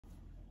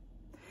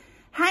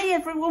Hi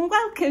everyone,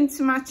 welcome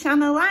to my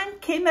channel. I'm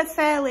Kim, a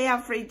fairly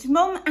average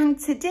mum, and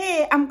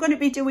today I'm going to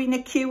be doing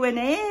a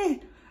Q&A.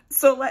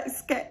 So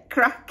let's get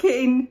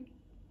cracking.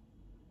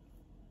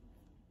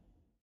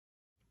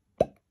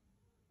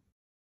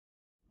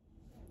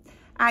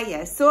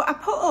 So I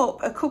put up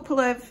a couple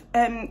of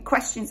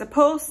questions, a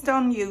post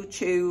on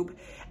YouTube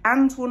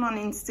and one on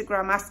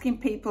Instagram, asking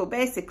people,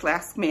 basically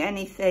ask me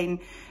anything,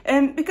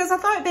 because I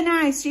thought it'd be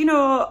nice, you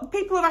know,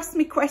 people have asked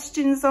me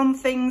questions on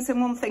things and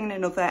one thing and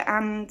another,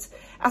 and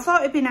I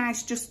thought it'd be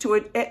nice just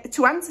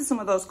to answer some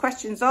of those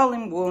questions all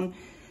in one.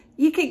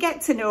 You could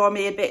get to know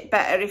me a bit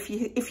better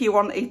if you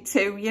wanted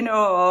to, you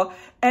know.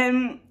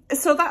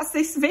 So that's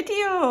this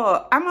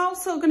video. I'm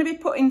also going to be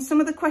putting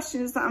some of the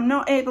questions that I'm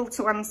not able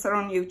to answer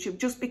on YouTube,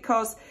 just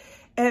because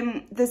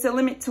there's a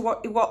limit to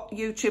what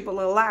YouTube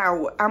will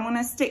allow. I'm going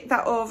to stick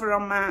that over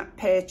on my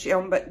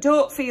Patreon, but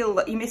don't feel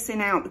that you're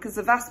missing out, because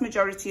the vast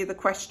majority of the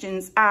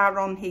questions are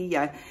on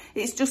here.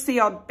 It's just the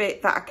odd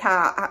bit that I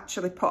can't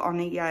actually put on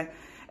here.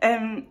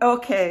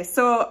 Okay,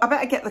 so I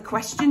better get the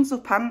questions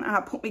up, and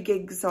I put my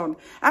gigs on.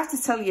 I have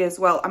to tell you as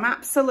well, I'm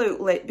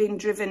absolutely being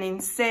driven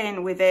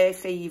insane with hay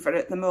fever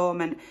at the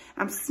moment.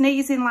 I'm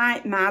sneezing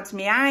like mad,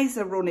 my eyes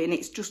are running,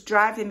 it's just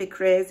driving me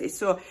crazy.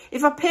 So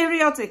if I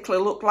periodically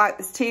look like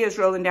there's tears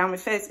rolling down my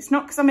face, it's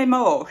not because I'm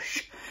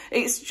emosh,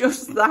 it's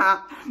just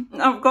that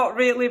I've got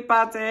really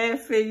bad hay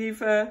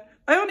fever.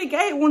 I only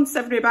get it once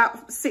every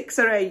about 6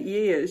 or 8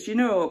 years, you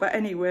know, but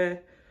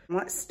anyway,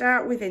 let's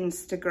start with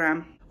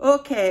Instagram.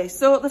 Okay,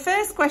 so the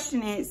first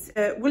question is,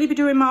 will you be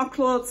doing more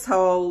clothes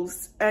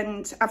hauls,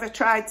 and have I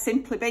tried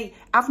Simply Be?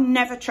 I've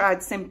never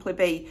tried Simply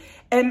Be,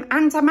 and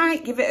I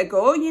might give it a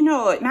go, you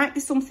know. It might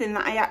be something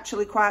that I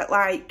actually quite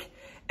like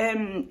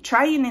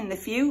trying in the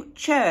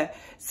future.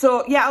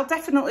 So yeah, I'll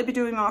definitely be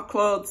doing more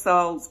clothes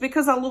hauls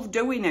because I love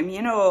doing them,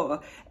 you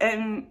know.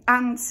 And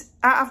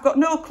I've got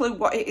no clue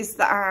what it is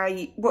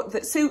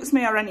that suits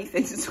me or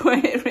anything, so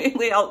it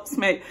really helps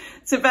me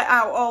to vet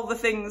out all the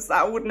things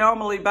that I would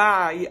normally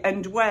buy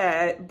and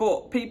wear,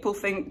 but people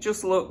think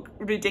just look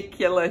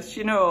ridiculous,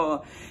 you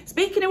know.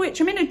 Speaking of which,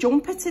 I'm in a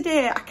jumper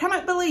today. I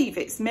cannot believe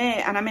it's May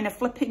and I'm in a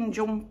flipping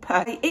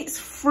jumper. It's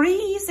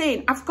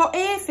freezing. I've got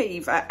hay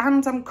fever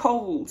and I'm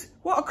cold.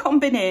 What a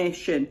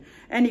combination.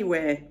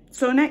 Anyway,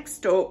 so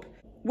next up,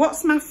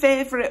 what's my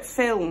favourite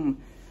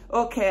film?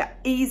 Okay,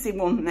 easy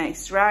one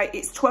this, right?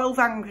 It's 12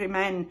 Angry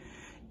Men.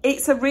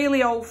 It's a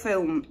really old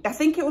film. I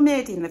think it was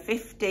made in the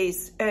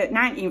 50s,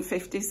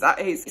 1950s that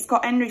is. It's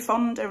got Henry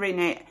Fonda in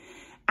it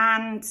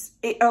and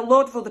a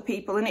load of other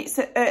people. And it's,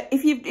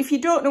 if you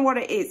don't know what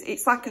it is,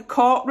 it's like a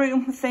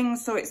courtroom thing.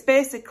 So it's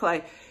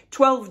basically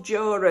 12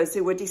 jurors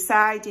who were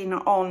deciding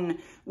on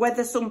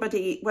whether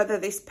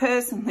this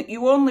person that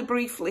you only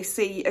briefly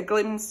see a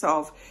glimpse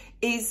of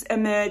is a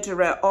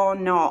murderer or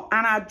not.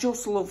 And I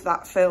just love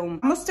that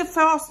film. I must have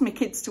forced my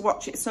kids to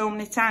watch it so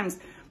many times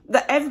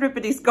that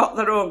everybody's got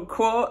their own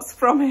quotes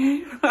from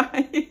it,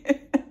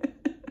 right?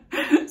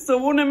 So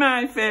one of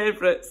my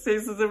favourites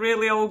is there's a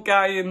really old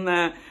guy in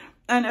there,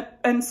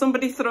 and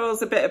somebody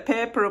throws a bit of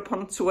paper up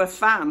onto a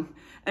fan,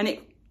 and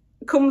it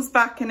comes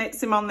back and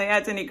hits him on the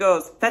head, and he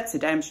goes, "That's a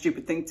damn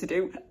stupid thing to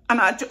do."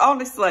 And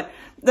honestly,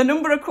 the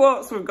number of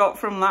quotes we've got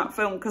from that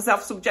film, because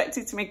I've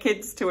subjected my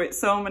kids to it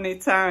so many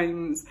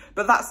times,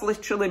 but that's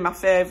literally my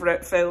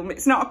favourite film.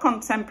 It's not a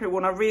contemporary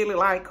one. I really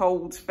like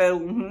old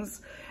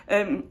films.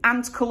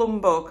 And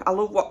Columbo. I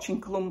love watching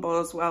Columbo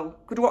as well.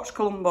 Could watch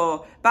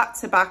Columbo back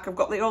to back. I've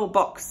got the whole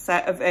box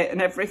set of it and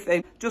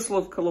everything. Just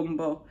love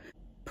Columbo.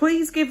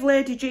 Please give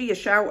Lady G a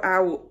shout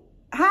out.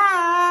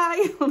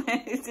 Hi,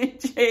 Lady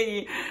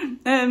G.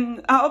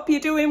 I hope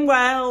you're doing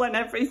well and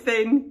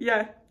everything.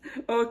 Yeah.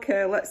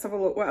 Okay, let's have a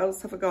look. What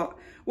else have I got?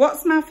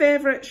 What's my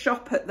favourite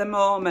shop at the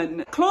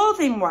moment?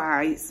 Clothing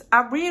wise,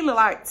 I really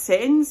liked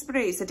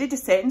Sainsbury's. I did a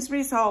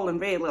Sainsbury's haul and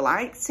really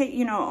liked it,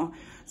 you know.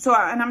 So,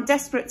 and I'm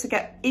desperate to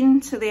get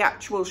into the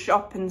actual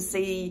shop and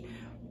see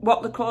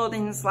what the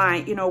clothing's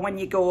like, you know, when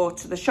you go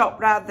to the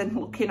shop rather than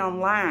looking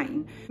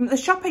online. The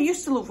shop I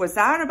used to love was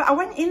Zara, but I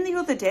went in the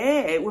other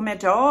day with my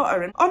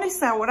daughter, and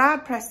honestly I was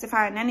hard pressed to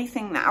find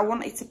anything that I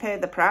wanted to pay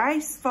the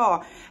price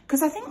for,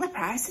 because I think the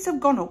prices have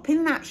gone up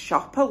in that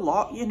shop a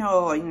lot, you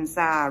know, in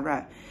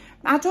Zara.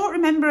 I don't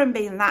remember them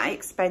being that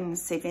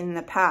expensive in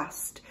the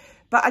past,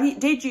 but I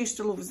did used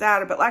to love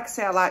Zara. But like I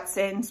say, I like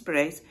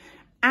Sainsbury's.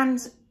 And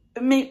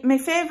my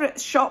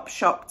favourite shop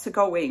to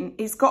go in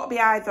is got to be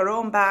either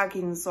Home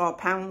Bargains or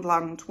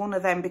Poundland, one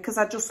of them, because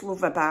I just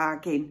love a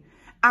bargain.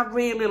 I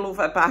really love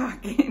a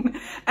bargain.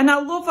 And I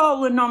love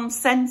all the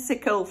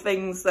nonsensical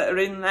things that are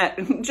in there.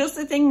 Just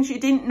the things you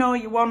didn't know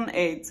you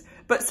wanted,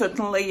 but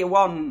suddenly you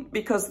want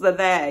because they're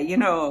there, you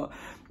know.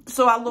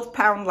 So I love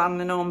Poundland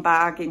and Home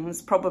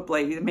Bargains,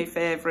 probably my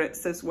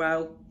favourites as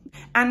well.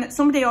 And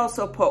somebody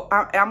also put,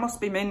 I must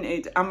be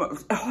minted.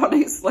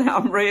 Honestly,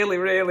 I'm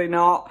really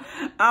not.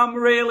 I'm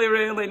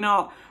really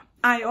not.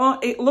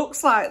 It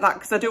looks like that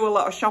because I do a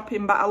lot of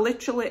shopping, but I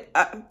literally,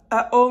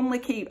 I only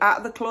keep out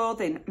of the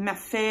clothing my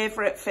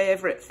favourite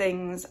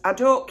things. I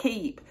don't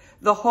keep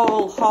the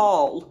whole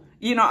haul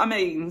You know what I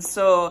mean?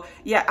 So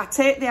yeah, I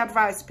take the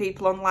advice of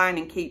people online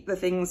and keep the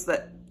things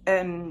that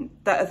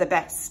are the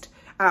best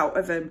out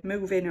of them.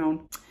 Moving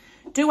on.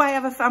 Do I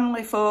have a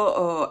family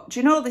photo? Do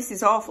you know, this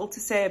is awful to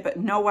say, but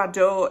no, I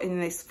don't in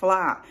this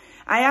flat.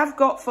 I have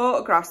got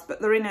photographs,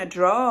 but they're in a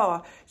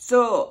drawer.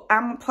 So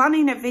I'm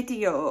planning a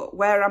video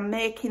where I'm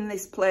making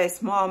this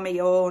place more my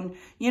own,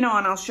 you know,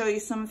 and I'll show you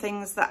some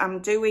things that I'm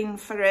doing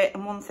for it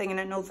and one thing and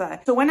another.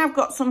 So when I've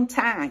got some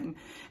time,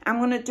 I'm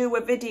going to do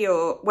a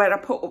video where I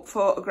put up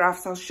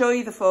photographs. I'll show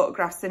you the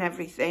photographs and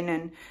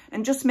everything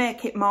and just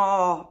make it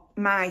more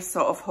my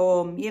sort of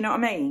home, you know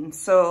what I mean?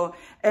 So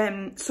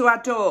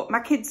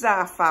my kids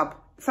are fab.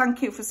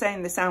 Thank you for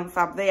saying they sound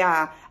fab. They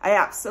are. I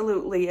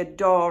absolutely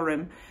adore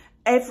them.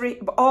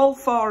 All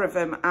four of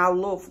them I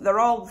love. They're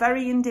all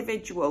very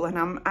individual,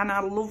 and I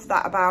love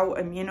that about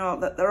them, you know,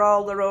 that they're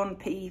all their own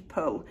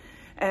people.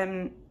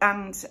 But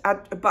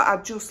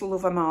I just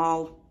love them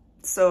all.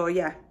 So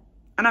yeah,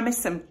 and I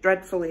miss them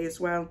dreadfully as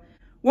well.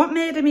 What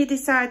made me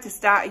decide to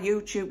start a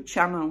YouTube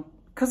channel?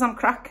 Because I'm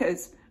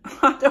crackers.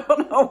 I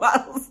don't know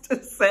what else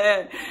to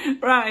say.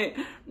 Right,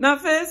 my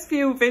first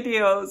few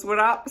videos were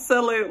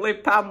absolutely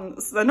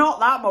pants. They're not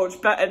that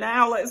much better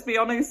now, let's be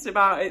honest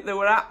about it. They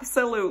were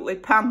absolutely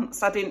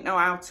pants. I didn't know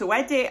how to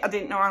edit. I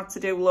didn't know how to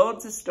do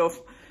loads of stuff.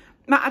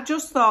 I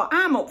just thought,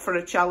 I'm up for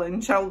a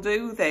challenge, I'll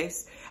do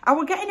this. I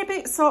was getting a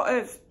bit sort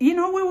of, you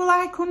know, we were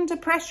like under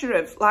pressure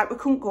of, like, we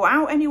couldn't go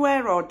out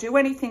anywhere or do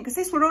anything, because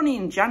this were only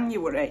in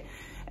January.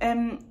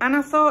 And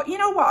I thought, you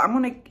know what, I'm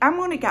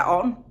gonna get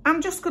on.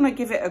 I'm just gonna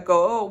give it a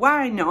go.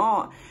 Why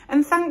not?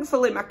 And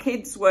thankfully, my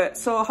kids were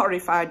so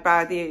horrified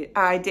by the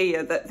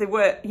idea that they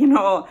were, you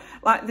know,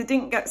 like they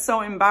didn't get so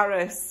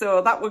embarrassed.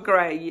 So that were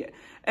great.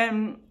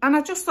 And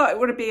I just thought it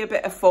would be a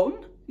bit of fun,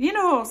 you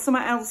know,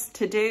 something else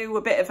to do,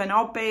 a bit of an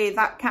hobby,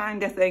 that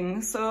kind of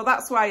thing. So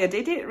that's why I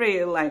did it,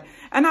 really.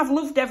 And I've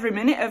loved every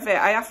minute of it.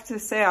 I have to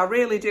say, I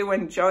really do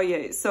enjoy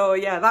it. So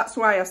yeah, that's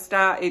why I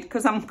started,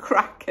 because I'm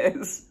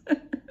crackers.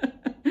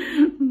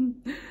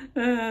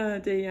 Oh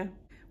dear.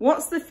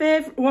 What's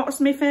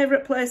my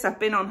favourite place I've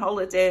been on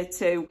holiday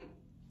to?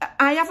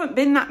 I haven't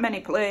been that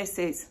many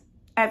places,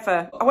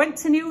 ever. I went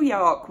to New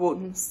York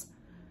once.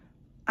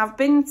 I've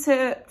been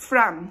to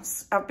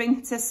France. I've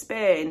been to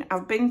Spain.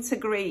 I've been to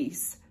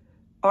Greece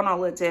on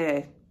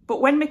holiday.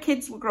 But when my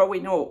kids were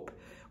growing up,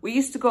 we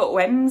used to go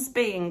to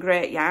Emsby in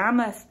Great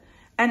Yarmouth.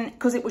 And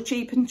because it was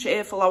cheap and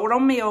cheerful, I were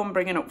on my own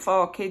bringing up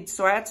 4 kids.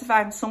 So I had to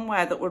find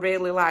somewhere that were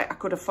really like I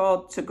could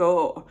afford to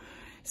go.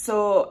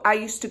 So I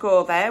used to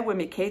go there with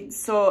my kids.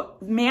 So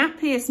my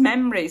happiest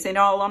memories, in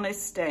all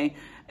honesty,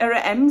 are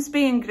at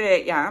Emsby in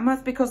Great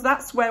Yarmouth, because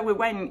that's where we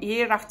went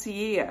year after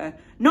year.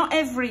 Not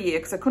every year,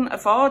 because I couldn't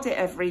afford it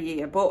every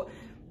year, but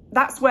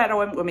that's where I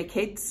went with my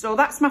kids. So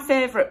that's my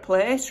favourite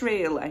place,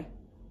 really.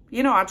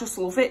 You know, I just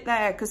love it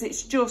there, because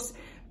it's just,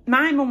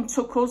 my mum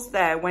took us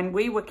there when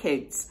we were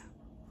kids.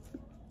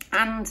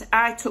 And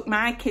I took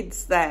my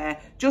kids there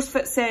just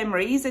for the same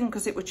reason,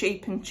 because it was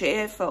cheap and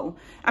cheerful.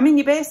 I mean,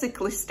 you're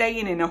basically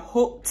staying in a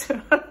hut,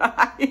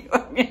 right,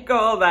 when you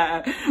go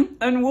there.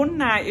 And one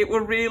night it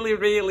was really,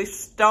 really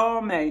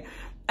stormy.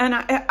 And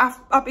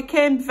I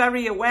became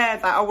very aware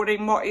that I were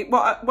in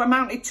what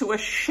amounted to a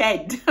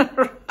shed,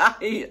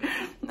 right?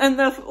 And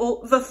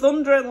the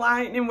thunder and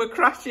lightning were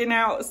crashing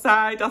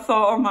outside. I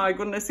thought, oh my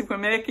goodness, if we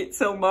make it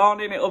till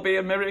morning, it'll be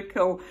a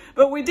miracle.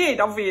 But we did,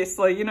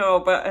 obviously, you know.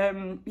 But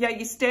yeah,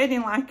 you stayed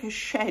in like a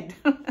shed.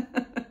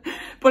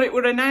 But it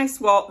were a nice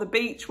walk. The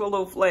beach were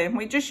lovely. And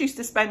we just used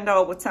to spend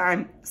all the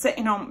time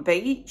sitting on the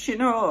beach, you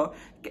know,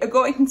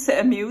 going to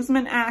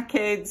amusement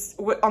arcades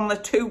on the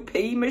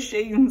 2p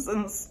machines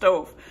and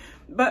stuff.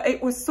 But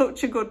it was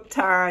such a good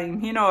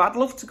time, you know. I'd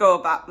love to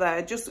go back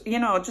there, just, you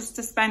know, just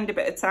to spend a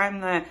bit of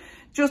time there,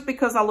 just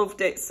because I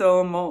loved it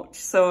so much.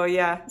 So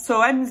yeah, so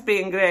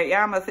Emsby in Great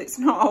Yarmouth, it's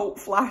not Hope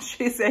Flash,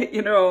 is it,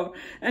 you know?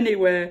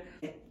 Anyway,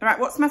 right,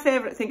 what's my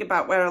favourite thing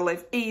about where I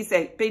live?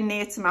 Easy, being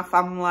near to my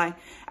family.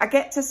 I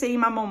get to see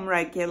my mum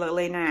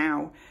regularly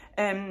now.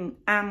 And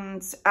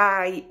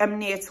I am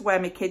near to where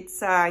my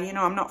kids are, you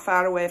know, I'm not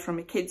far away from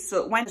my kids.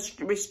 So when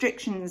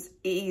restrictions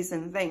ease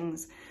and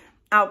things,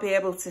 I'll be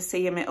able to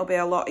see them. It'll be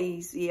a lot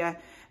easier.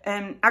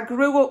 I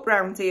grew up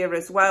round here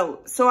as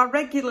well. So I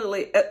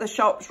regularly at the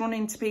shops run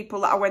into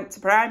people that I went to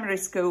primary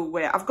school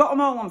with. I've got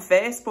them all on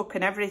Facebook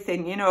and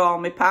everything, you know, all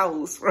my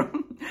pals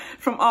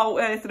from all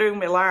the way through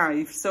my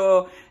life.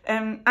 So,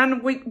 and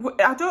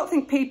I don't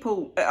think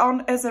people,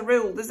 as a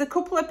rule, there's a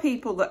couple of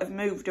people that have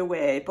moved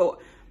away, but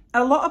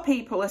a lot of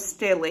people are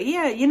still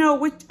here, you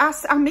know.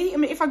 I meet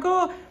them, if I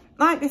go,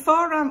 like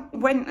before I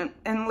went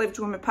and lived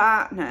with my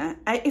partner,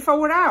 if I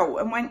were out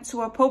and went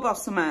to a pub or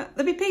something,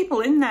 there'd be people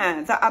in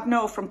there that I'd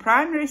know from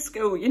primary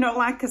school, you know,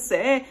 like I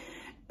say.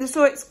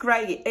 So it's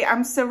great.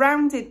 I'm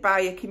surrounded by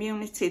a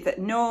community that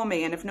know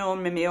me and have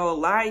known me my whole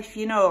life,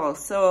 you know.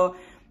 So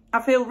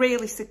I feel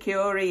really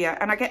secure here,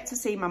 and I get to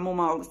see my mum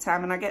all the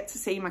time, and I get to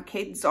see my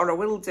kids, or I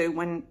will do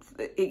when,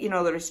 you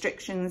know, the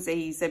restrictions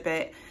ease a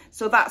bit.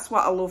 So that's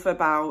what I love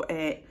about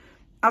it.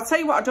 I'll tell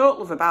you what I don't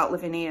love about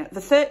living here.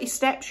 The 30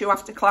 steps you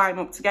have to climb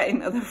up to get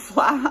into the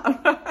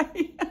flat,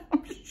 right?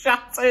 I'm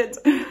shattered.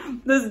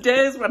 There's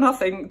days when I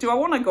think, do I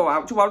want to go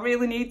out? Do I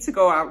really need to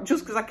go out?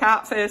 Just because I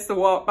can't face the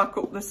walk back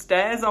up the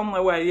stairs on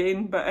the way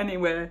in. But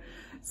anyway,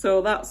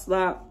 so that's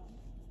that.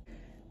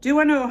 Do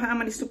I know how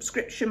many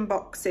subscription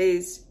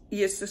boxes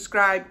you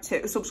subscribe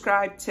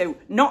to?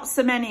 Not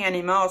so many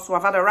anymore, so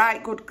I've had a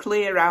right good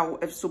clear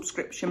out of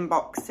subscription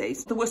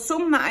boxes. There were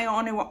some that I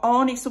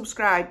only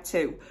subscribed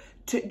to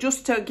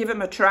just to give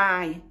them a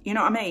try, you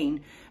know what I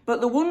mean?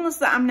 But the ones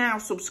that I'm now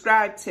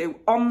subscribed to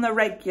on the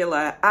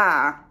regular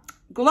are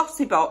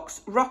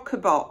Glossybox,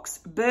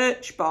 Rockerbox,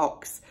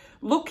 Birchbox,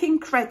 Look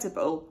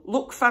Incredible,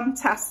 Look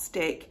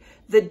Fantastic,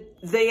 the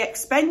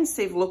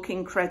expensive Look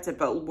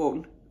Incredible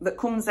one that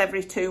comes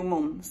every 2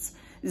 months,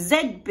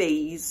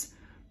 ZBs,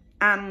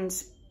 and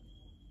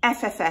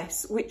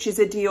FFS, which is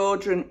a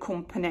deodorant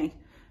company.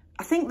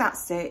 I think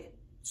that's it.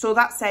 So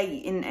that's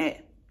 8, isn't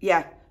it?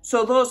 Yeah.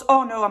 So those,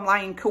 oh no, I'm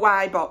lying,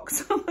 Kawaii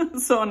Box.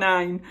 So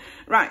 9.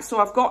 Right, so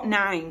I've got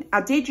 9.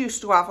 I did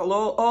used to have a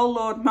whole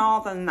load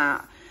more than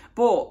that.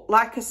 But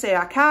like I say,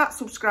 I can't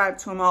subscribe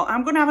to them all.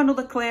 I'm going to have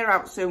another clear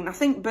out soon. I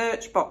think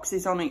Birchbox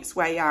is on its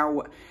way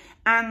out.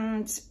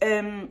 And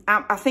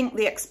I think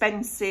the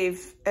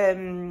expensive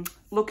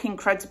Look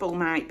Incredible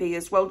might be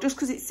as well, just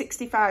because it's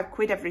 65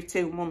 quid every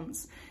 2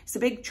 months. It's a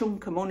big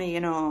chunk of money,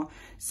 you know.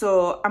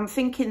 So I'm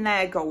thinking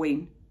they're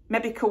going.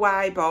 Maybe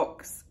Kawaii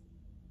Box,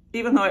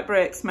 even though it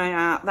breaks my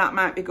heart, that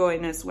might be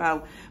going as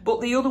well.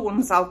 But the other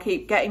ones I'll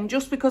keep getting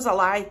just because I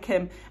like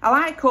them. I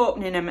like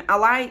opening them. I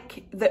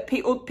like that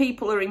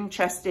people are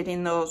interested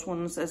in those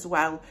ones as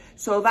well.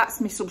 So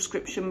that's my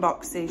subscription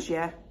boxes,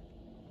 yeah.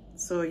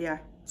 So yeah.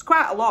 It's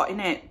quite a lot,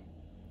 innit?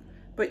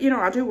 But, you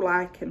know, I do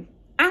like them.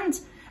 And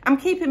I'm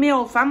keeping my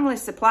whole family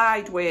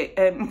supplied with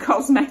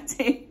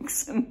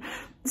cosmetics and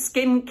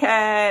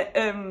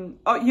skincare,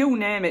 or you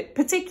name it.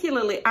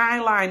 Particularly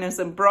eyeliners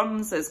and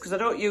bronzers, because I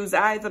don't use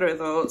either of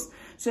those.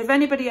 So if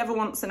anybody ever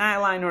wants an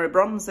eyeliner or a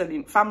bronzer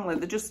in family,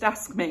 they just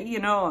ask me, you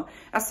know.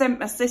 I sent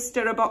my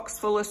sister a box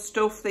full of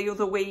stuff the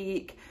other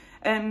week.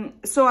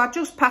 So I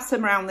just pass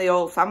them around the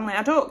whole family.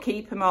 I don't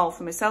keep them all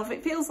for myself.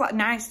 It feels like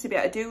nice to be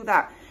able to do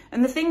that.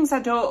 And the things I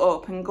don't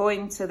open go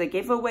into the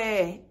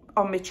giveaway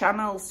on my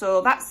channel. So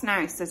that's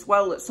nice as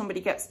well, that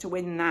somebody gets to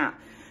win that.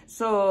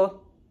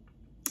 So,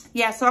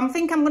 yeah, so I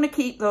think I'm going to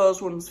keep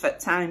those ones for the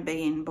time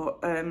being. But,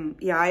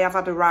 yeah, I have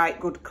had a right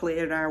good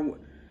clear out.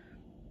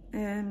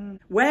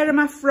 Where am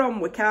I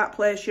from? We can't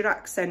place your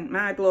accent.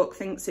 My bloke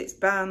thinks it's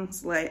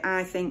Barnsley.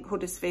 I think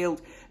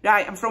Huddersfield.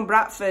 Right, I'm from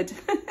Bradford.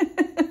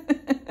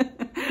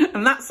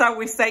 And that's how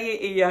we say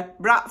it here,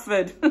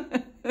 Bradford.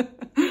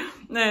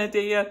 No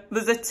dear,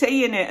 there's a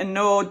T in it and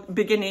no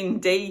beginning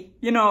D,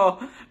 you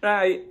know,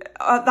 right,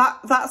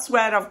 that's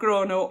where I've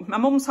grown up. My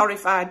mum's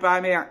horrified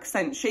by my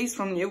accent. She's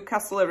from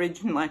Newcastle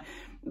originally,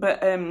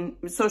 but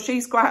so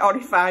she's quite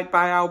horrified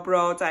by how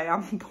broad I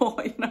am.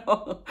 But, you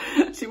know,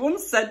 she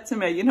once said to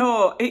me, you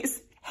know, it's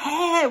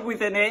hair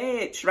with an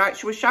H, right?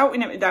 She was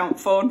shouting at me down the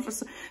phone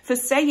for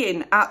saying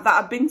that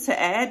I'd been to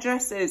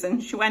hairdressers,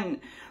 and she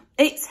went,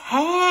 it's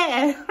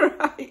hair,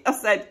 right? I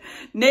said,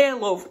 nay,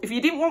 love, if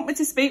you didn't want me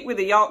to speak with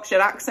a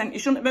Yorkshire accent, you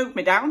shouldn't have moved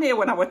me down here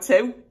when I was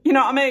 2. You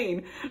know what I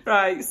mean?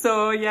 Right,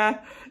 so, yeah.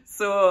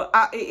 So,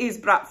 it is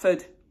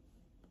Bradford.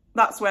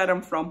 That's where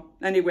I'm from,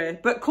 anyway.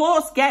 But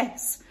close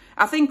guess.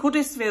 I think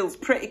Huddersfield's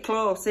pretty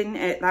close, isn't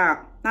it,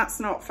 that? That's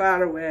not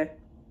far away.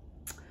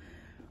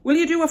 Will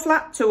you do a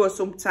flat tour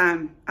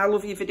sometime? I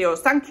love your videos.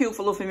 Thank you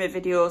for loving my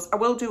videos. I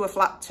will do a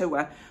flat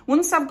tour.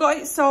 Once I've got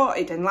it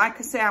sorted, and like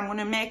I say, I'm going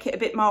to make it a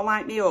bit more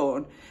like my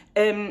own,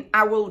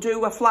 I will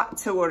do a flat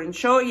tour and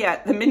show you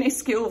the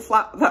minuscule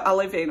flat that I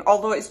live in,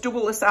 although it's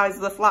double the size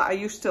of the flat I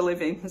used to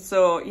live in.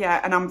 So,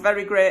 yeah, and I'm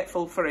very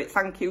grateful for it.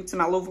 Thank you to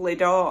my lovely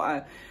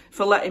daughter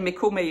for letting me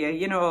come here,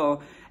 you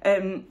know.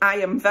 I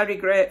am very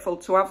grateful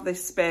to have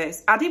this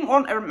space. I didn't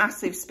want a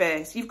massive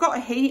space. You've got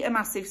to heat a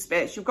massive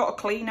space. You've got to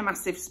clean a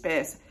massive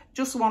space.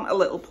 Just want a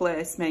little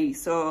place, me.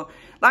 So,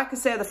 like I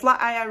say, the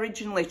flat I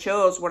originally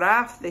chose were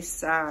half this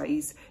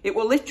size. It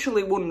were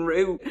literally one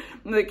room.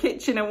 The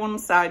kitchen on one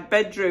side,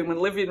 bedroom and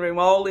living room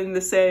all in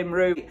the same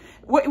room.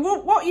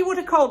 What you would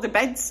have called a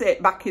bed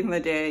sit back in the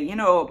day, you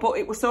know, but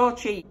it was so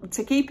cheap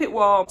to keep it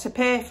warm, to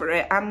pay for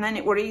it, and then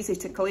it were easy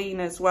to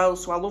clean as well.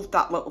 So I loved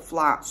that little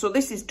flat. So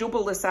this is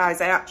double the size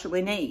I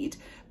actually need,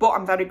 but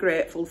I'm very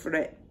grateful for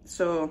it.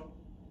 So,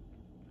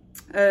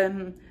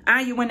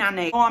 are you a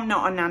nanny? Oh, I'm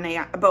not a nanny,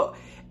 but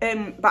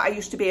I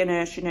used to be a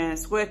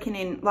nurse, working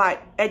in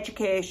like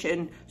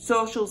education,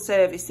 social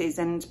services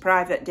and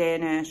private day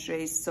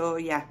nurseries. So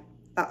yeah,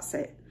 that's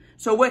it.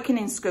 So working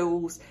in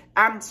schools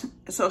and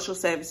social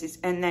services,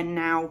 and then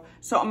now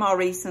sort of more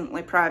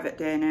recently private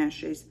day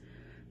nurseries.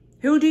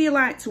 Who do you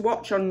like to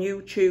watch on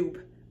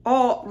YouTube?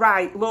 Oh,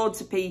 right,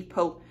 loads of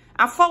people.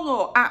 I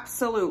follow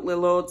absolutely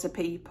loads of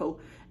people.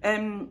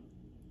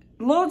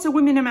 Loads of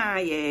women of my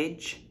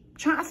age. I'm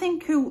trying to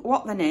think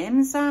what the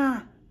names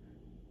are.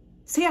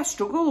 See, I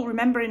struggle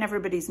remembering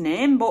everybody's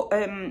name, but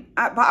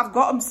I've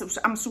got them.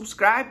 I'm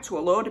subscribed to a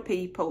load of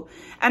people,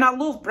 and I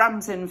love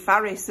Brandon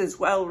Farris as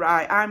well.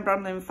 Right, I'm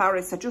Brandon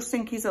Farris. I just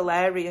think he's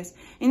hilarious.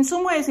 In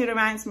some ways, he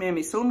reminds me of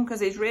my son because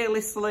he's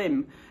really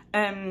slim,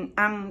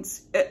 and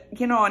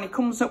you know, and he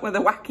comes up with the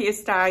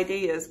wackiest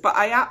ideas. But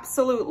I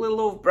absolutely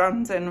love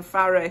Brandon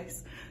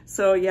Farris.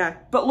 So yeah,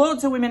 but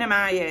loads of women are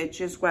my age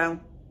as well.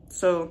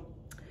 So,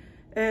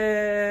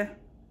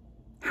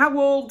 how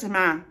old am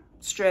I?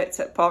 Straight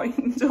to the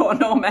point, or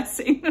no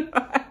messing,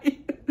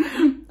 right?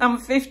 I'm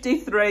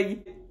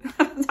 53.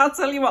 I'll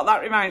tell you what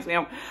that reminds me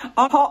of.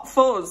 On Hot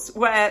Fuzz,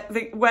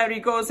 where he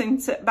goes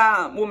into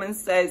bar, woman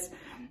says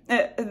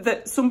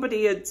that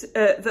somebody had,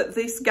 that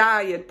this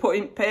guy had put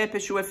in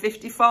paper she was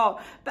 54,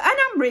 and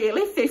I'm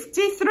really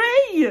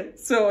 53.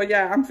 So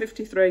yeah, I'm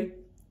 53.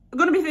 I'm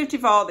gonna be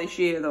 54 this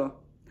year though.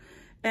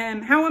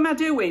 How am I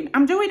doing?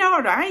 I'm doing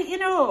all right, you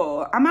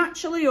know. I'm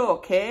actually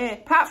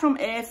okay, apart from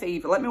hay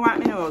fever. Let me wipe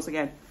my nose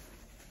again.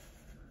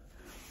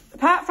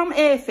 Apart from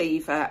hay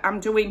fever, I'm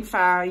doing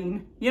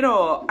fine. You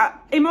know,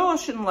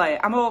 emotionally,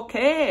 I'm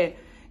okay.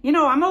 You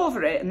know, I'm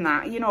over it and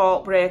that, you know,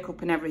 all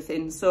breakup and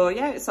everything. So,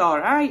 yeah, it's all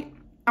right.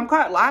 I'm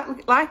quite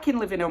liking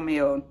living on my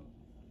own.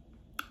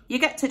 You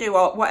get to do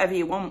whatever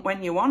you want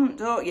when you want,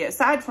 don't you?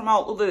 Aside from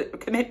all other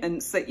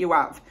commitments that you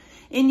have.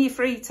 In your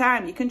free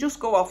time, you can just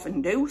go off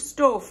and do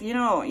stuff, you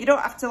know. You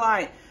don't have to,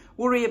 like,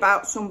 worry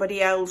about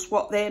somebody else,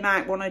 what they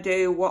might want to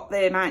do, what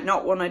they might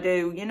not want to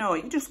do. You know,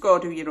 you just go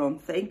do your own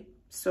thing.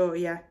 So,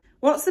 yeah.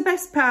 What's the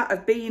best part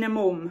of being a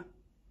mum?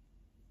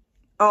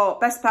 Oh,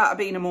 best part of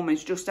being a mum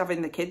is just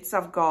having the kids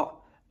I've got.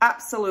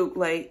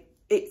 Absolutely.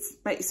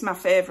 It's my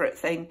favourite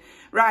thing.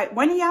 Right,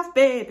 when you have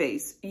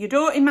babies, you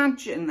don't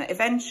imagine that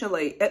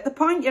eventually, at the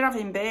point you're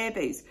having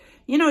babies,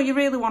 you know, you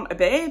really want a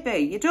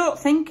baby. You don't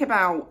think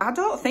about, I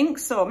don't think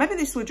so, maybe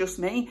this was just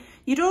me,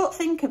 you don't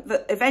think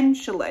that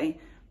eventually,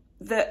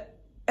 that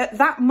at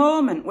that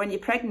moment when you're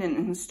pregnant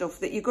and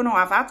stuff, that you're going to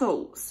have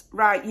adults,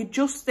 right? You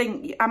just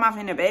think, I'm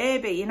having a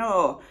baby, you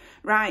know,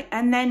 right?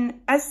 And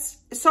then as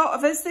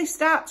they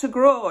start to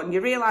grow and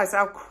you realise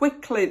how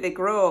quickly they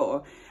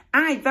grow,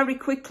 I very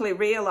quickly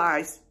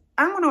realised,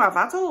 I'm going to have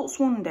adults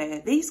one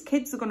day. These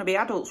kids are going to be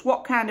adults.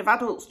 What kind of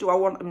adults do I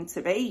want them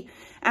to be?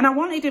 And I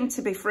wanted them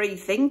to be free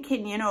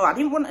thinking, you know. I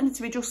didn't want them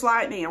to be just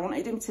like me. I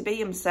wanted them to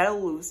be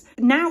themselves.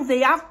 Now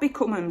they have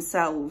become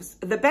themselves.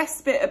 The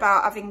best bit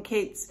about having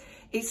kids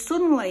is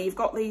suddenly you've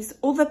got these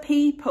other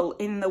people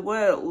in the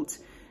world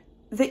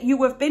that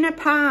you have been a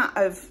part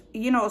of,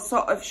 you know,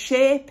 sort of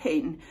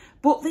shaping,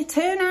 but they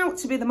turn out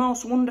to be the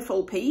most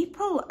wonderful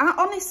people,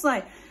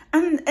 honestly.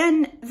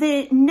 And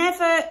they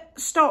never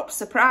stop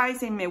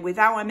surprising me with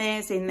how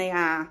amazing they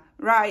are,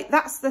 right?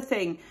 That's the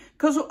thing.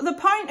 Because the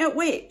point at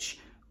which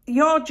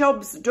your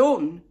job's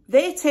done,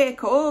 they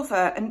take over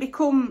and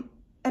become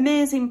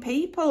amazing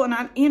people.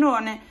 And, you know,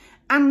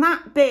 and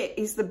that bit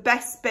is the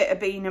best bit of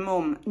being a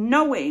mum,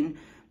 knowing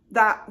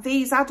that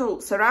these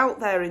adults are out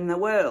there in the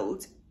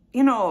world,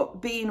 you know,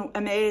 being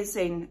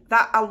amazing.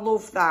 That, I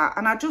love that.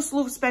 And I just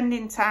love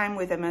spending time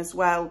with them as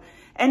well.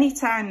 Any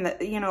time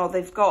that, you know,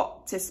 they've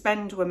got to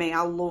spend with me,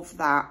 I love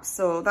that.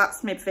 So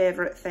that's my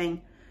favourite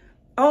thing.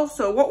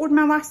 Also, what would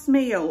my last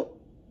meal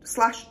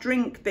 /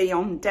 drink be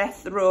on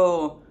death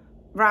row?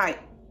 Right,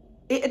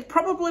 it'd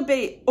probably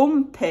be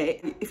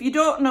Humpy. If you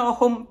don't know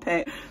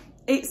Humpy,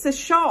 it's a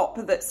shop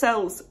that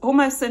sells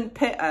hummus and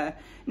pitta.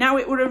 Now,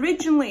 it were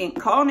originally in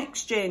Corn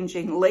Exchange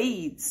in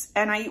Leeds,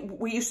 and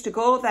we used to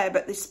go there,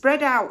 but they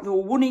spread out. There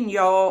were one in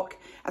York.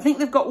 I think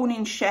they've got one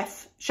in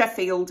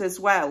Sheffield as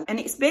well. And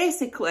it's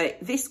basically,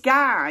 this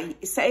guy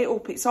set it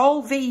up. It's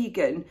all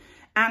vegan,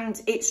 and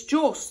it's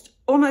just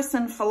hummus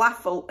and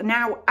falafel.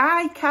 Now,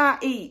 I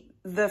can't eat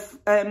the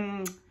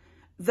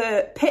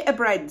pitta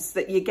breads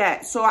that you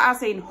get. So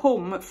as in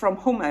hum from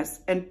hummus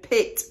and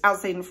pit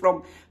as in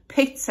from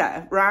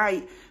pitta,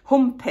 right?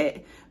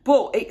 Humpy.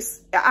 But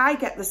I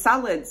get the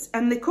salads,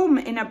 and they come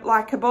in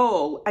like a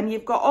bowl, and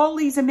you've got all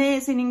these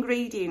amazing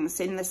ingredients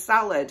in the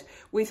salad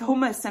with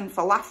hummus and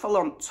falafel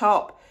on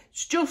top.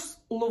 It's just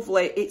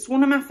lovely. It's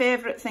one of my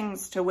favourite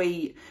things to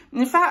eat.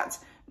 In fact,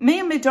 me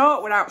and my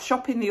daughter were out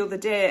shopping the other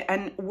day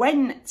and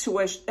went to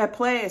a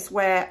place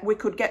where we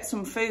could get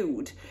some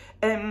food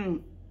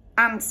and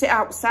sit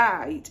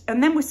outside.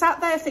 And then we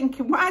sat there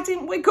thinking, why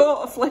didn't we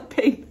go to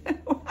flipping?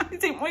 Why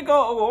didn't we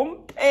go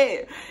to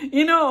Humpy?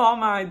 You know, all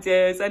my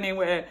days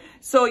anyway.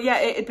 So yeah,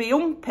 it'd be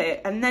Humpy,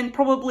 and then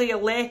probably a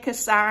lake of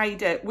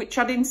cider, which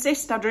I'd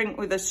insist I drink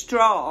with a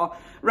straw,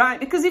 right?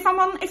 Because if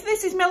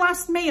this is my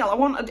last meal, I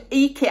want to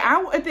eke it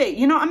out a bit,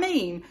 you know what I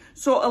mean?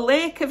 So a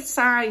lake of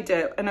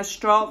cider and a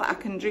straw that I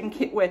can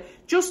drink it with,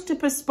 just to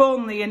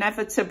postpone the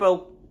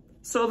inevitable.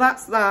 So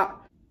that's that.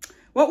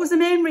 What was the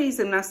main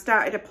reason I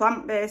started a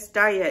plant-based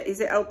diet? Is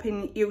it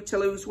helping you to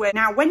lose weight?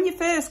 Now, when you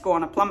first go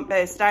on a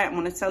plant-based diet, I'm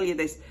going to tell you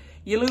this,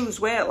 you lose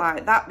weight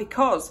like that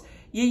because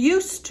you're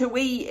used to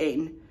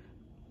eating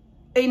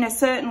in a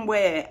certain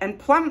way, and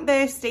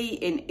plant-based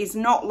eating is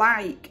not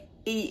like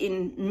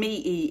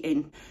meat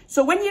eating.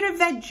 So when you're a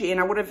veggie, and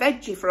I was a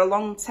veggie for a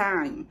long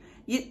time,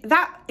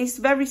 that is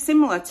very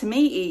similar to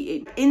meat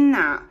eating, in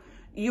that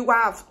you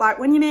have, like,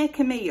 when you make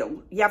a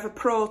meal, you have a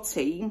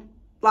protein,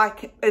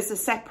 like, as a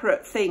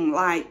separate thing.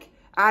 Like,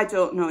 I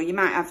don't know, you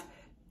might have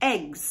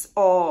eggs,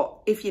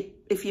 or if you're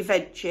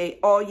veggie,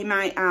 or you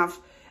might have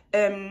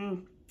a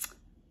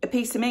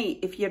piece of meat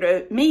if you're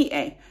a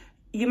meaty.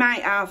 You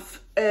might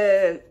have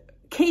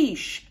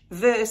quiche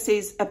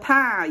versus a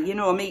pie, you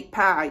know, a meat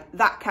pie,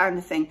 that kind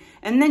of thing.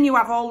 And then you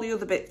have all the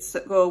other bits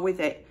that go with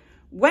it.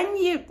 When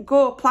you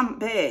go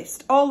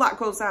plant-based, all that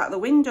goes out the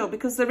window,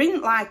 because there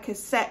isn't like a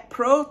set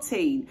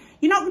protein.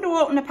 You're not going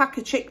to open a pack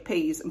of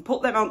chickpeas and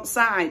put them on the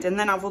side and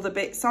then have other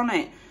bits on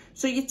it.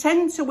 So you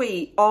tend to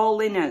eat all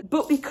in it.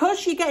 But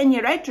because you're getting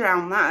your head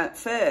around that at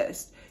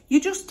first, you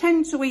just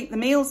tend to eat the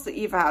meals that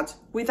you've had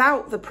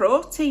without the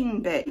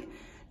protein bit.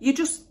 You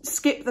just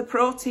skip the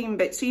protein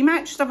bit. So you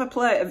might just have a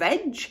plate of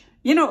veg,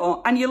 you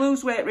know, and you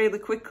lose weight really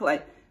quickly.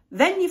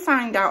 Then you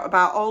find out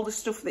about all the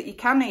stuff that you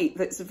can eat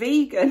that's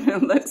vegan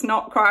and that's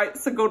not quite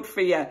so good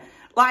for you.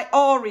 Like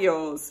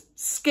Oreos,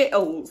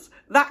 Skittles,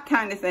 that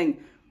kind of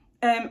thing.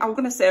 I'm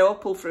going to say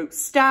opal fruit,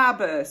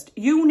 Starburst,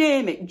 you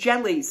name it,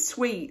 jellies,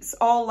 sweets,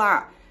 all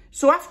that.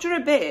 So after a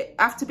bit,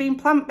 after being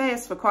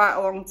plant-based for quite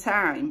a long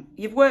time,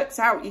 you've worked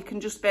out you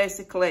can just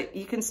basically,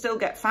 you can still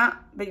get fat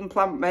being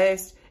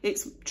plant-based.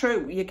 It's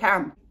true, you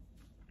can.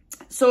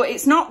 So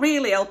it's not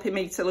really helping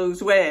me to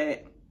lose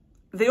weight.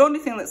 The only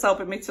thing that's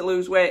helping me to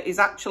lose weight is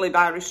actually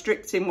by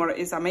restricting what it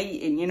is I'm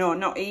eating, you know,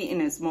 not eating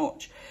as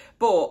much.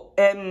 But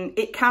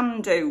it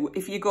can do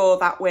if you go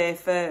that way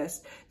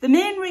first. The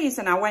main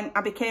reason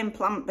I became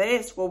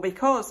plant-based was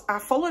because I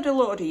followed a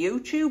load of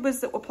YouTubers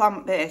that were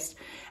plant-based,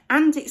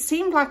 and it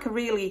seemed like a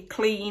really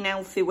clean,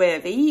 healthy way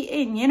of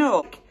eating, you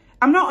know.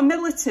 I'm not a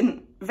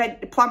militant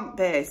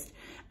plant-based,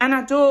 and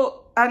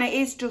it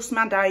is just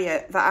my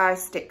diet that I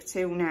stick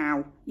to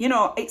now. You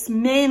know, it's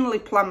mainly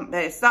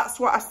plant-based. That's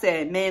what I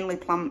say, mainly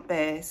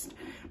plant-based.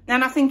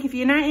 And I think if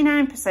you're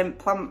 99%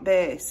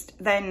 plant-based,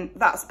 then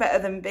that's better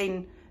than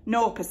being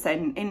no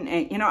percent, isn't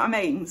it? You know what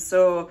I mean?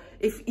 So,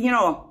 if, you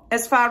know,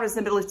 as far as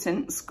the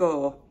militants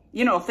go,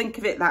 you know, think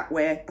of it that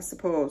way, I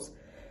suppose.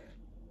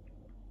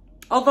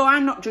 Although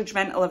I'm not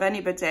judgmental of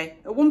anybody.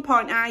 At one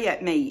point I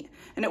ate meat,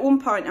 and at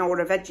one point I were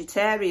a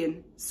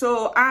vegetarian.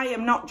 So I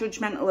am not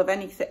judgmental of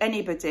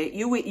anybody.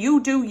 You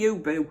do you,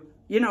 boo.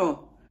 You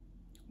know.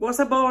 Was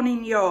I born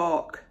in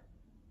York?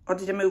 Or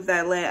did I move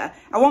there later?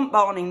 I wasn't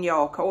born in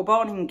York. I was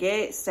born in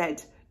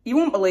Gateshead. You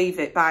wouldn't believe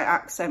it by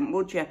accent,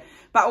 would you?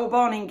 But I was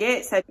born in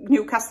Gateshead,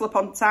 Newcastle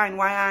upon Tyne,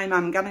 why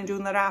I'm going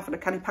doing the half of a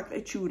canny packet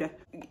of Tudor.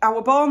 I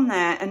was born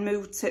there and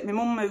my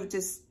mum moved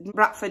to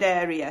Bradford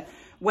area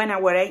when I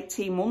were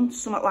 18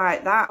 months, something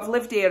like that. I've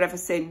lived here ever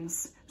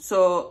since.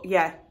 So,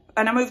 yeah.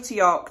 And I moved to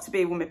York to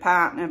be with my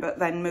partner, but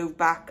then moved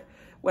back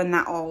when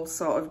that all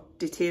sort of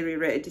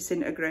deteriorated,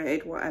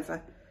 disintegrated,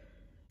 whatever.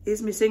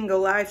 Is my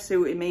single life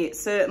suiting me? It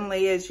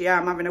certainly is, yeah.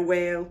 I'm having a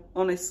whale.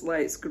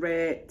 Honestly, it's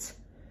great.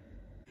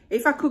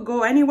 If I could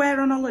go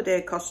anywhere on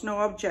holiday, cost no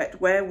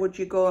object, where would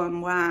you go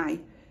and why?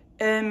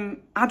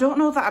 I don't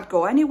know that I'd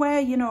go anywhere,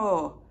 you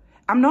know.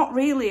 I'm not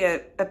really a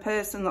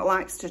person that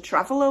likes to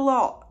travel a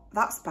lot.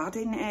 That's bad,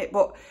 isn't it?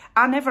 But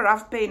I never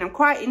have been. I'm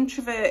quite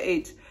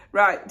introverted,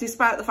 right,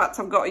 despite the fact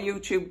I've got a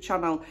YouTube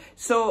channel.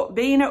 So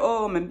being at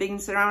home and being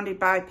surrounded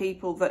by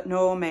people that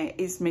know me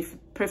is my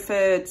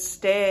preferred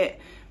state.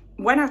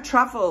 When I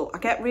travel, I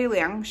get really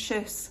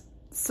anxious.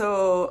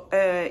 So,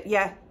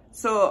 yeah.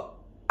 So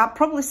I'd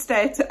probably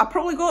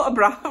go to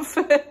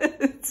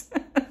Bradford.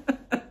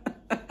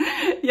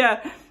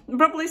 Yeah, I'd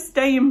probably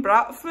stay in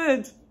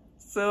Bradford.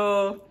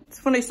 So it's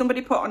funny,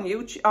 somebody put on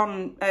YouTube,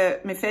 on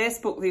my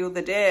Facebook the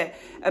other day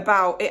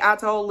about it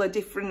had all the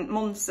different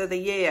months of the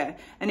year,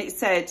 and it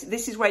said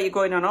this is where you're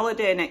going on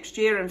holiday next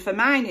year, and for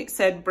mine it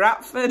said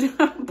Bradford.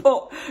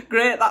 But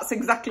great, that's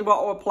exactly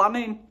what we're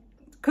planning,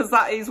 because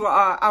that is what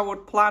I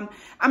would plan.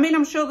 I mean,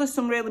 I'm sure there's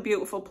some really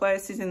beautiful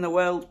places in the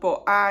world,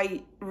 but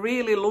I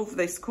really love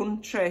this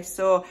country.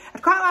 So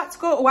I'd quite like to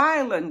go to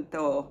Ireland,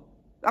 though.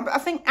 I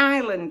think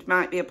Ireland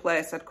might be a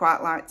place I'd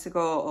quite like to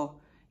go,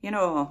 you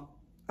know.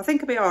 I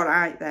think I'll be all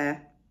right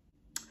there.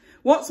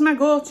 What's my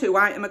go-to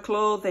item of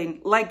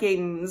clothing?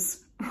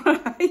 Leggings.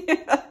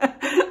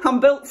 I'm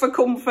built for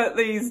comfort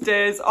these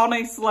days,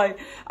 honestly.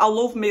 I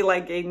love me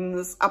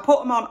leggings. I put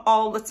them on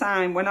all the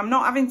time. When I'm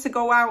not having to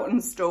go out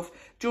and stuff,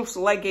 just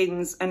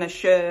leggings and a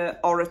shirt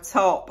or a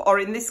top, or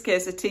in this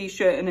case, a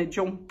t-shirt and a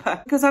jumper.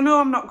 Because I know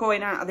I'm not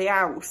going out of the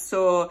house,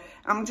 so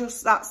I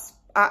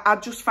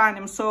just find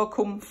them so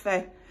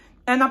comfy.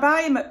 And I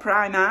buy them at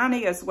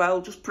Primark as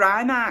well, just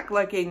Primark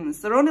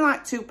leggings. They're only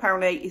like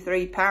 £2.80,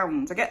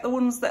 £3. I get the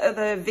ones that are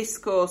the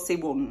viscosy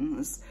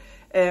ones,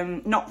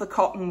 not the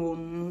cotton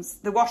ones.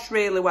 They wash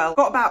really well.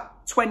 Got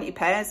about 20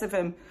 pairs of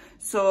them.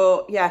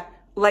 So, yeah,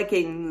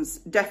 leggings,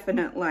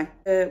 definitely.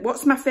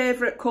 What's my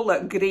favourite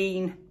colour?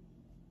 Green.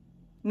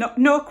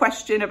 No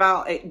question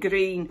about it,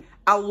 green.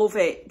 I love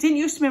it. Didn't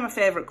used to be my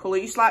favourite colour.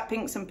 I used to like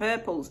pinks and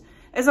purples.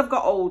 As I've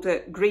got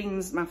older,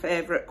 green's my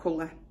favourite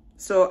colour.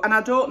 So, and I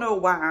don't know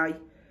why,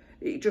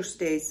 it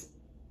just is.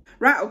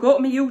 Right, I'll go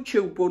to my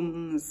YouTube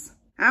buns.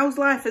 How's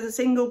life as a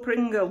single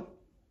Pringle?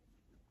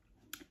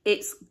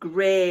 It's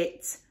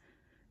great.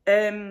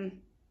 Can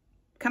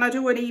I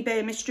do an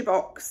eBay mystery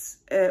box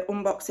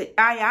unboxing?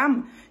 I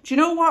am. Do you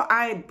know what?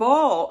 I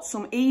bought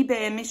some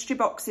eBay mystery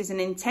boxes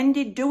and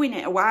intended doing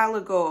it a while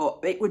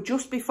ago. It was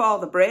just before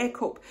the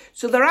breakup.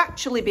 So they're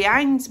actually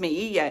behind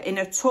me here in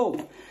a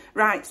tub.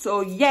 Right,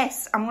 so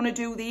yes, I'm going to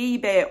do the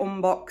eBay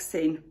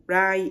unboxing.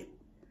 Right.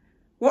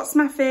 What's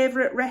my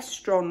favourite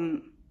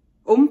restaurant?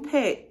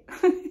 Umpit.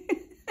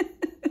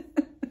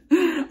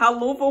 I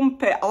love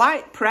Umpit. I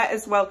like Pret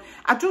as well.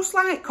 I just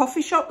like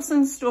coffee shops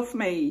and stuff,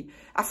 me.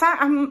 I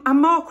find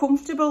I'm more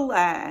comfortable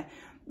there.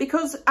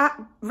 Because at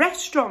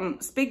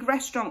restaurants, big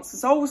restaurants,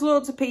 there's always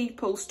loads of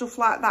people, stuff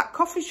like that.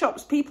 Coffee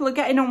shops, people are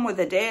getting on with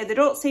their day. They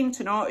don't seem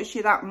to notice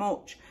you that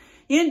much.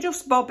 You can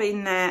just bob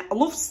in there. I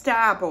love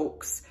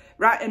Starbucks,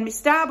 right? And my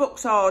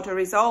Starbucks order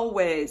is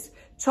always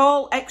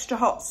tall, extra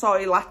hot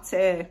soy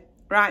latte.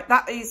 Right,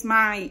 that is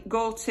my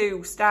go-to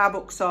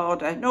Starbucks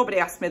order. Nobody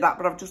asked me that,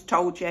 but I've just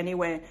told you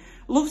anyway.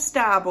 Love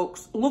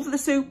Starbucks, love the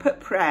soup at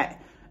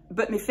Pret,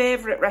 but my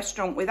favourite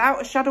restaurant,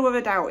 without a shadow of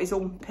a doubt, is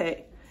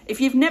Umpit.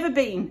 If you've never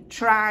been,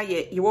 try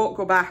it. You won't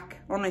go back,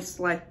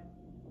 honestly.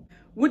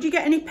 Would you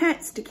get any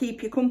pets to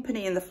keep you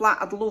company in the flat?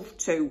 I'd love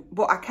to,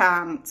 but I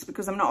can't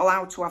because I'm not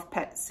allowed to have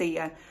pets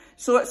here.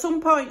 So at some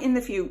point in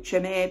the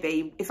future,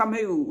 maybe, if I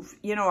move,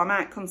 you know, I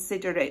might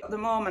consider it. At the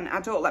moment, I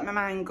don't let my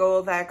mind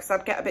go there because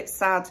I'd get a bit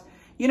sad.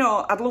 You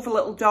know, I'd love a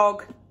little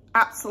dog,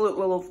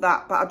 absolutely love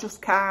that, but I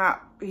just can't,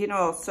 you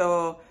know,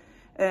 so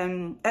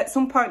at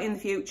some point in the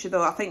future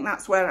though, I think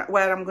that's where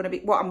I'm going to be,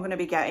 what I'm going to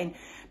be getting,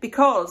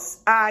 because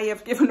I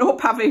have given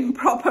up having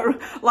proper,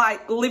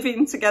 like,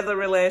 living together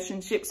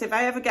relationships. If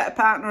I ever get a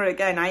partner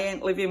again, I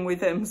ain't living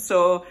with him,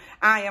 so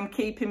I am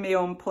keeping my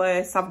own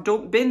place. I've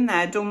been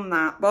there, done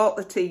that, bought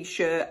the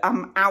t-shirt,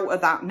 I'm out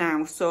of that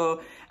now,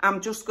 so I'm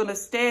just going to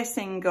stay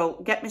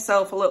single, get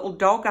myself a little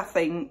dog, I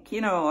think,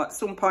 you know, at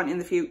some point in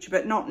the future,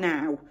 but not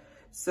now.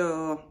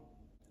 So,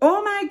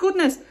 oh my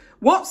goodness,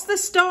 what's the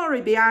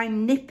story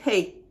behind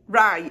Nippy?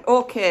 Right,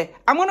 okay,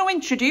 I want to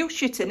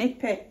introduce you to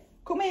Nippy.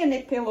 Come here,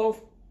 Nippy,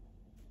 love.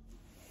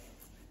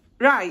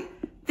 Right,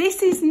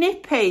 this is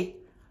Nippy.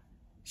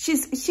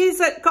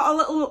 She's got a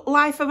little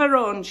life of her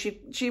own.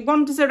 She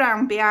wanders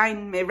around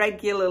behind me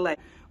regularly.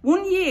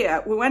 One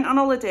year, we went on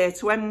holiday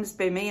to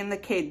Emsby, me and the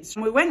kids.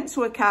 And we went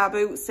to a car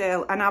boot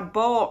sale and I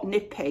bought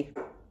Nippy.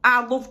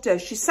 I loved her.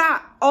 She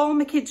sat all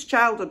my kids'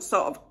 childhood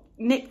sort of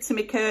nipped to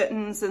my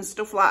curtains and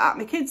stuff like that.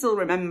 My kids will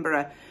remember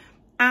her.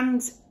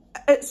 And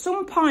at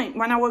some point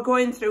when I was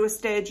going through a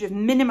stage of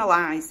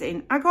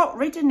minimalising, I got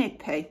rid of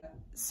Nippy.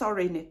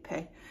 Sorry,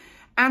 Nippy.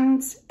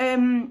 And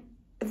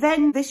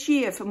then this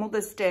year for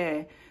Mother's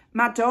Day,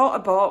 my daughter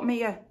bought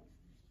me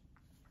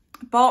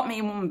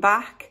one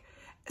back.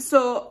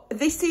 So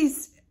this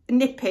is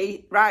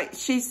Nippy, right?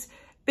 She's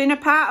been a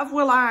part of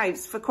our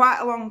lives for quite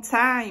a long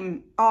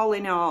time, all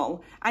in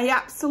all. I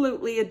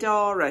absolutely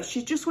adore her.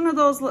 She's just one of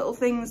those little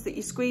things that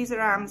you squeeze her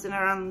arms and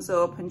her hands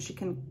up and she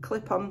can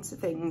clip onto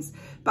things.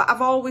 But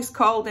I've always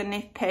called her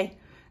Nippy.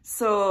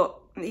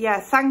 So, yeah,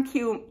 thank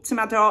you to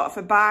my daughter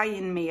for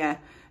buying me her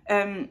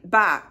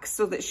back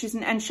so that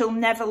she'll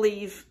never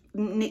leave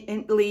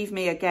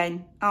me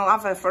again. I'll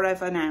have her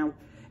forever now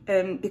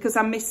because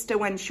I missed her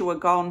when she was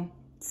gone.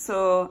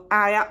 So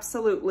I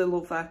absolutely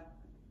love her.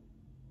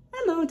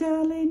 Hello,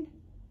 darling.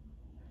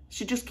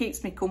 She just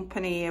keeps me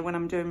company here when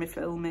I'm doing my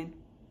filming.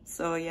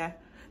 So yeah.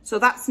 So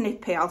that's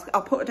Nippy. I'll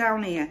put her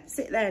down here.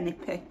 Sit there,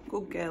 Nippy.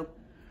 Good girl.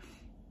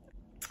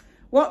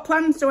 What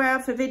plans do I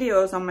have for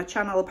videos on my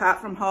channel apart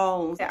from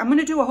hauls? I'm going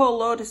to do a whole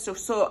load of stuff.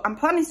 So I'm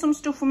planning some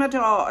stuff with my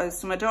daughters.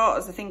 So my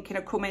daughters are thinking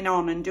of coming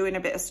on and doing a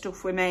bit of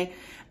stuff with me.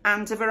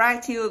 And a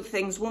variety of other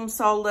things once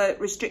all the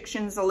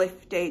restrictions are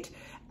lifted.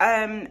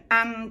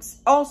 And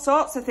all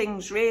sorts of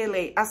things,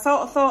 really. I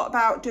sort of thought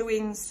about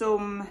doing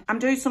I'm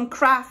doing some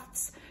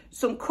crafts,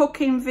 some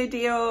cooking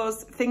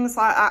videos, things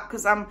like that,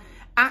 because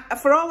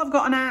for all I've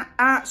got an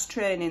arts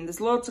training, there's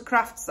loads of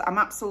crafts that I'm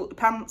absolutely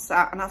pants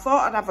at, and I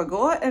thought I'd have a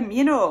go at them,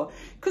 you know,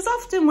 because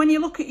often when you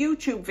look at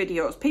YouTube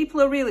videos,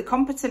 people are really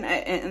competent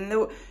at it, and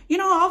you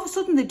know, all of a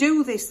sudden they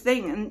do this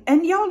thing,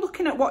 and you're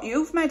looking at what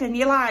you've made, and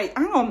you're like,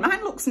 hang on,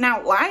 mine looks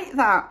now like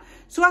that.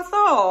 So I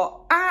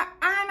thought,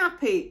 I'm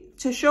happy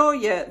to show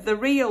you the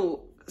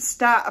real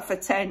starter for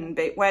 10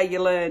 bit where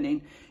you're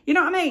learning. You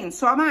know what I mean?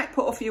 So I might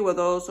put a few of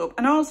those up.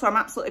 And also I'm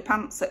absolutely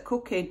pants at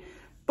cooking.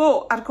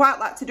 But I'd quite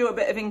like to do a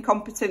bit of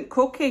incompetent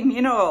cooking,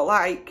 you know,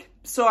 like,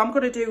 so I'm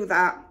going to do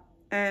that.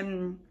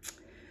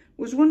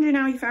 Was wondering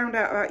how you found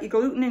out about your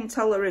gluten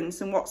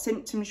intolerance and what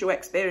symptoms you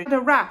experienced. I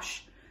had a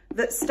rash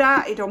that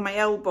started on my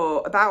elbow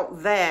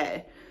about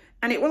there.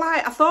 And it was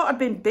like, I thought I'd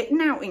been bitten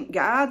out in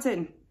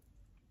garden.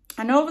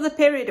 And over the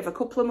period of a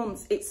couple of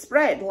months, it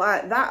spread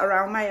like that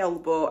around my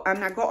elbow.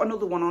 And I got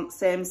another one on the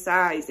same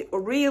size. It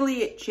was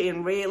really itchy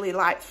and really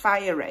like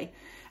fiery.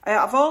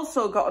 I've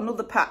also got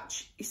another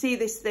patch. You see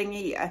this thing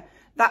here?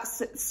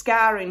 That's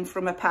scarring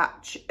from a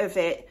patch of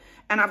it.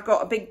 and I've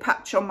got a big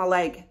patch on my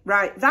leg.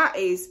 Right, that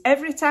is,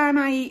 every time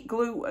I eat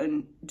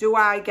gluten, do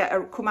I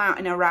come out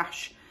in a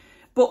rash.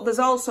 But there's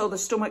also the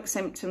stomach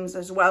symptoms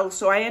as well.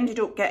 So I ended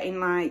up getting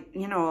like,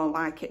 you know,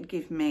 like it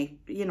give me,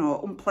 you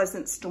know,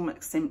 unpleasant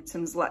stomach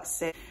symptoms, let's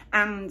say.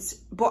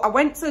 But I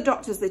went to the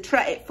doctors, they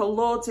treated it for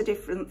loads of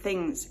different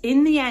things.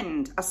 In the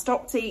end, I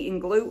stopped eating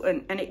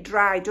gluten and it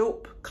dried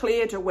up,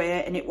 cleared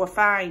away, and it were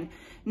fine.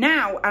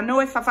 Now, I know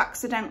if I've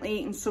accidentally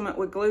eaten something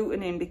with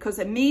gluten in, because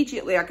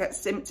immediately I get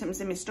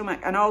symptoms in my stomach,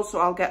 and also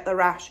I'll get the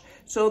rash.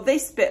 So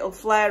this bit will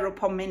flare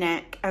up on my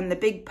neck, and the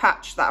big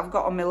patch that I've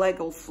got on my leg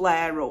will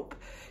flare up.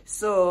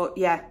 So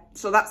yeah,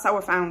 so that's how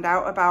I found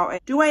out about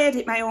it. Do I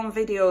edit my own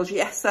videos?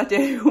 Yes, I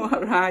do.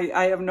 Right,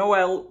 I have no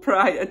help,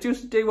 right? I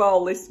just do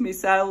all this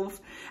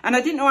myself. And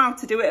I didn't know how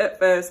to do it at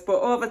first,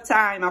 but over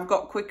time I've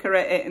got quicker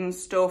at it and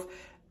stuff.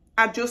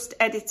 I just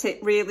edit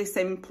it really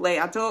simply.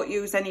 I don't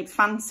use any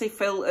fancy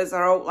filters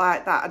or out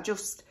like that. I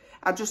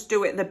just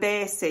do it the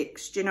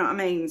basics, do you know what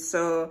I mean?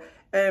 So,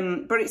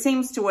 but it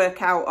seems to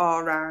work out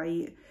all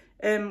right.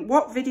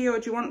 What video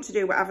do you want to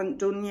do I haven't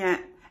done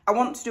yet? I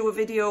want to do a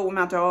video with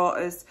my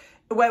daughters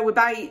where we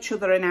buy each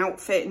other an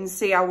outfit and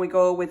see how we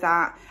go with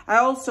that. I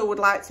also would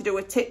like to do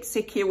a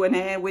tipsy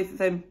Q&A with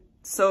them.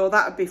 So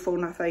that'd be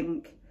fun, I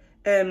think.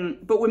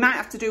 But we might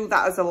have to do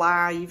that as a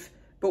live.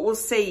 But we'll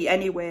see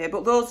anyway.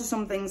 But those are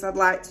some things I'd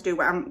like to do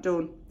but I haven't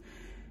done.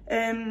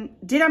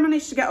 Did I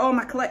manage to get all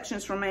my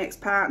collections from my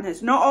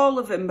ex-partners? Not all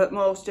of them, but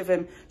most of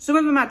them. Some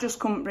of them I just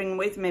couldn't bring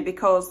with me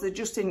because there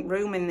just isn't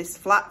room in this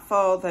flat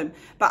for them.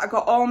 But I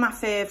got all my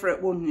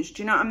favourite ones.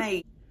 Do you know what I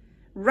mean?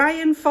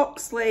 Ryan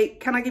Foxley,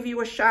 can I give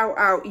you a shout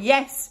out?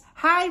 Yes.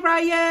 Hi,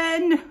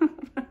 Ryan.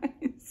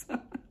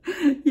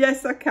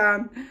 Yes, I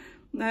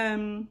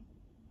can.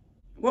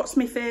 What's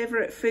my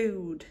favourite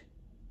food?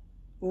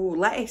 Oh,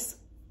 lettuce.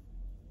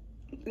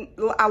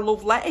 I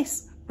love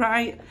lettuce,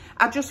 right?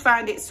 I just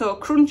find it so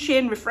crunchy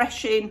and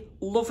refreshing.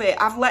 Love it.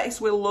 I've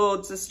lettuce with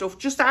loads of stuff.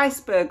 Just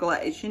iceberg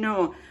lettuce, you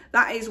know.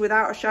 That is,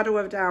 without a shadow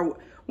of doubt,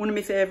 one of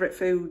my favourite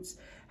foods.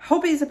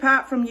 Hobbies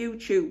apart from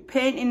YouTube,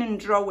 painting and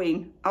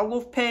drawing. I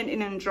love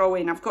painting and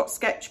drawing. I've got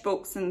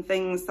sketchbooks and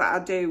things that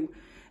I do.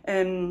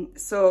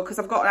 So, because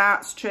I've got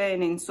arts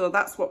training, so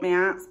that's what my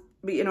arts,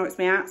 you know, it's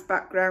my arts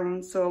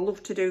background. So I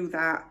love to do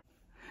that.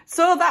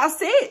 So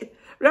that's it.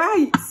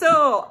 Right,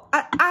 so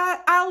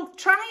I'll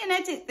try and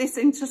edit this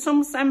into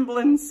some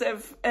semblance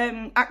of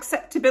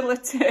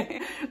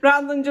acceptability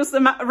rather than just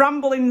the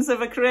ramblings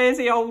of a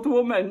crazy old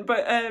woman.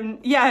 But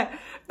yeah,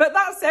 but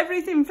that's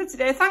everything for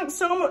today. Thanks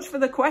so much for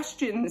the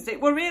questions.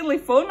 It were really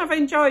fun. I've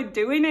enjoyed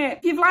doing it.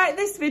 If you've liked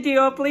this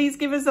video, please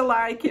give us a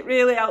like. It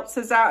really helps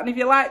us out. And if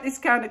you like this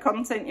kind of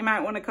content, you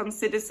might want to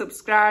consider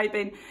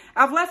subscribing.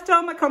 I've left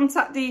all my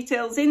contact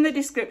details in the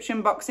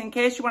description box in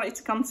case you wanted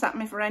to contact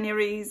me for any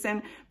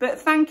reason. But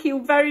thank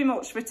you very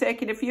much for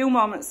taking a few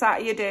moments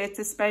out of your day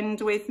to spend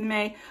with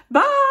me.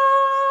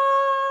 Bye!